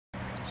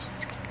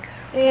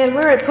And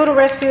we're at Poodle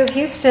Rescue of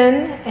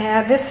Houston.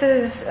 This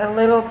is a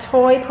little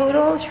toy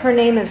poodle. Her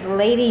name is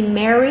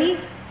LadyMary.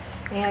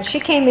 And she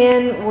came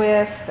in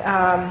with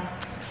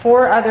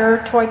 4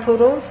 other toy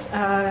poodles.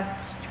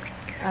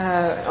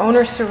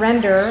 Owner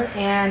surrender.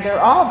 And they're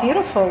all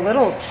beautiful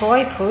little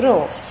toy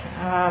poodles.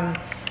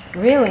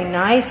 Really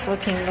nice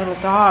looking little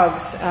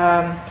dogs.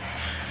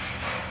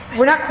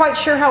 We're not quite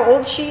sure how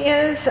old she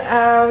is.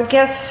 I would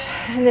guess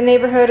in the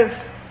neighborhood of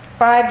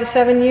 5 to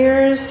 7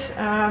 years.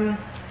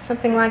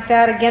 Something like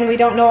that. Again, we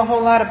don't know a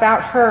whole lot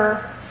about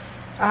her,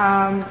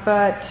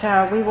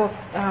 but we will,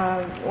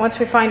 once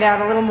we find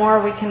out a little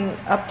more, we can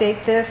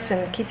update this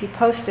and keep you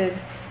posted.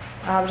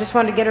 Just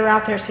wanted to get her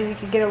out there so you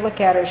could get a look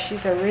at her.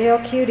 She's a real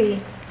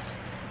cutie.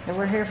 And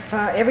we're here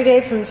every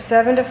day from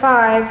 7 to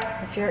 5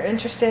 if you're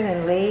interested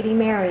in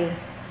LadyMary.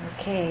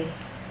 Okay,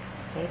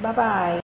 say bye-bye.